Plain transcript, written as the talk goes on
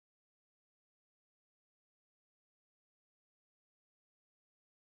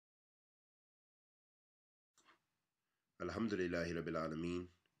Alhamdulillahi Rabbil Alameen.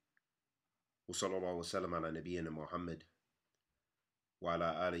 Wa sallallahu wa sallam ala nabiyyina Muhammad wa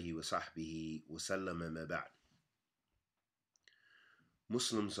ala alihi wa sahbihi wa sallam ma ba'd.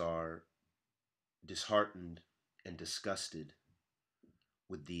 Muslims are disheartened and disgusted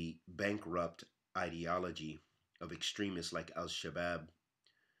with the bankrupt ideology of extremists like Al-Shabaab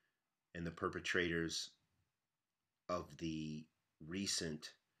and the perpetrators of the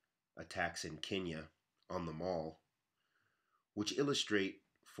recent attacks in Kenya on the mall, which illustrate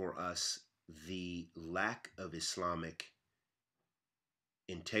for us the lack of Islamic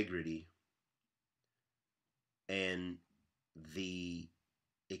integrity and the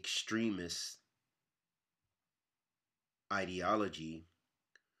extremist ideology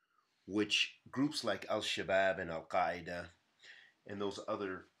which groups like Al-Shabaab and Al-Qaeda and those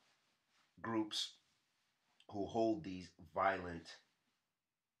other groups who hold these violent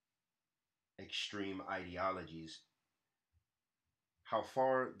extreme ideologies, how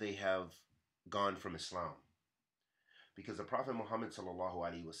far they have gone from Islam. Because the Prophet Muhammad sallallahu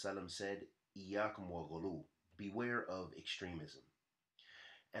alaihi wasallam said, "Iyakum wa ghulu," beware of extremism.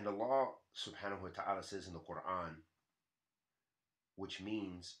 And Allah subhanahu wa ta'ala says in the Quran, which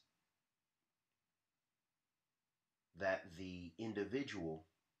means that the individual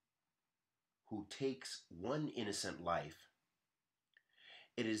who takes one innocent life,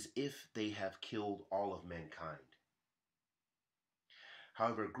 it is if they have killed all of mankind.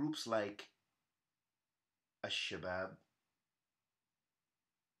 However, groups like Al-Shabaab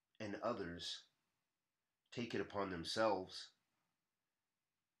and others take it upon themselves,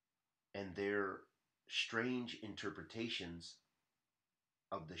 and their strange interpretations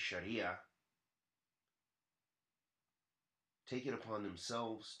of the Sharia take it upon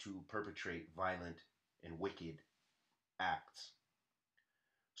themselves to perpetrate violent and wicked acts.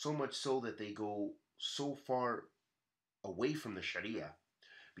 So much so that they go so far away from the Sharia,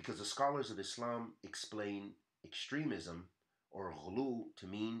 because the scholars of Islam explain extremism or ghulu to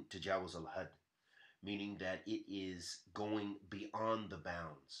mean tajawuz al-had, meaning that it is going beyond the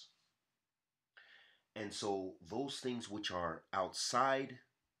bounds. And so those things which are outside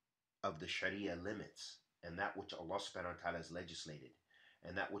of the Sharia limits, and that which Allah subhanahu wa ta'ala has legislated,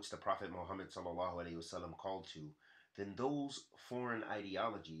 and that which the Prophet Muhammad sallallahu alaihi wasallam called to, then those foreign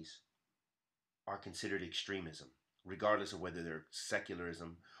ideologies are considered extremism, regardless of whether they're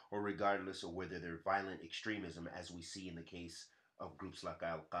secularism or regardless of whether they're violent extremism, as we see in the case of groups like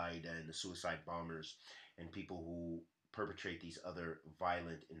Al-Qaeda and the suicide bombers and people who perpetrate these other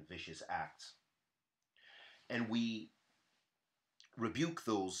violent and vicious acts. And we rebuke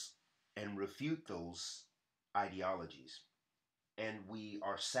those and refute those ideologies. And we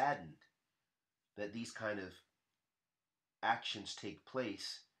are saddened that these kind of actions take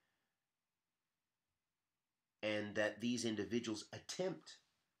place and that these individuals attempt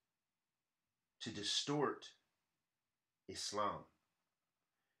to distort Islam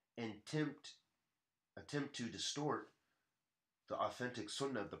and attempt to distort the authentic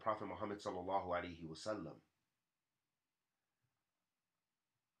sunnah of the Prophet Muhammad sallallahu alaihi wasallam.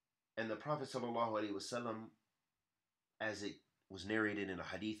 And the Prophet sallallahu alaihi wasallam, as it was narrated in a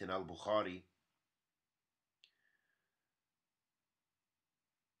Hadeeth in Al-Bukhari,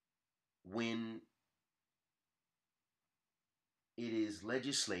 when it is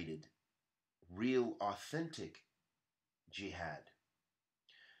legislated real authentic jihad,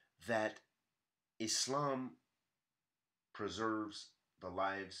 that Islam preserves the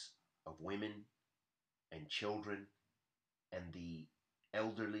lives of women and children and the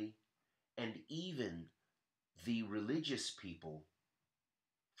elderly and even the religious people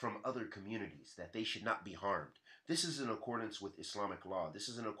from other communities, that they should not be harmed. This is in accordance with Islamic law. This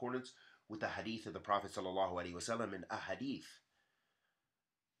is in accordance with the hadith of the Prophet sallallahu alaihi wasallam and a hadith.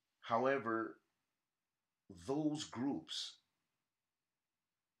 However, those groups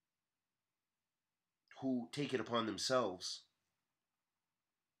who take it upon themselves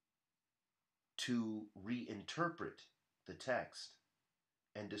to reinterpret the text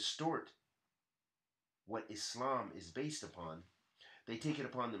and distort what Islam is based upon, they take it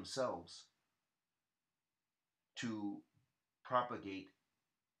upon themselves to propagate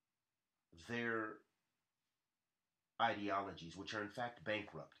their ideologies, which are in fact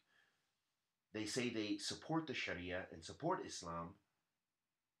bankrupt. They say they support the Sharia and support Islam,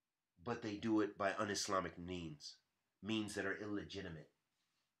 but they do it by un-Islamic means that are illegitimate.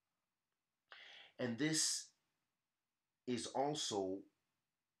 And this is also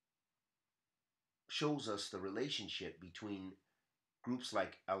shows us the relationship between groups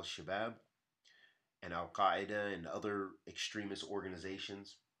like Al-Shabaab and Al-Qaeda and other extremist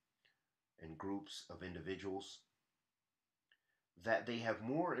organizations and groups of individuals that they have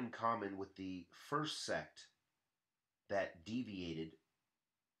more in common with the first sect that deviated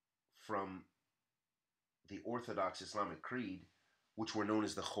from the Orthodox Islamic creed, which were known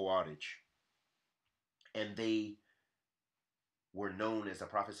as the Khawaarij. And they were known, as the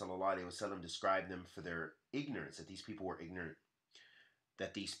Prophet ﷺ described them, for their ignorance, that these people were ignorant,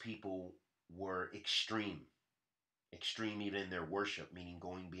 that these people were extreme even in their worship, meaning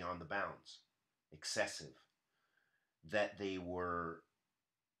going beyond the bounds, excessive, that they were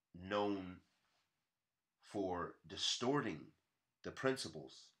known for distorting the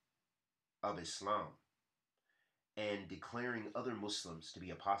principles of Islam and declaring other Muslims to be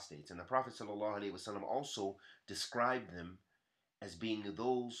apostates. And the Prophet ﷺ also described them as being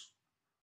those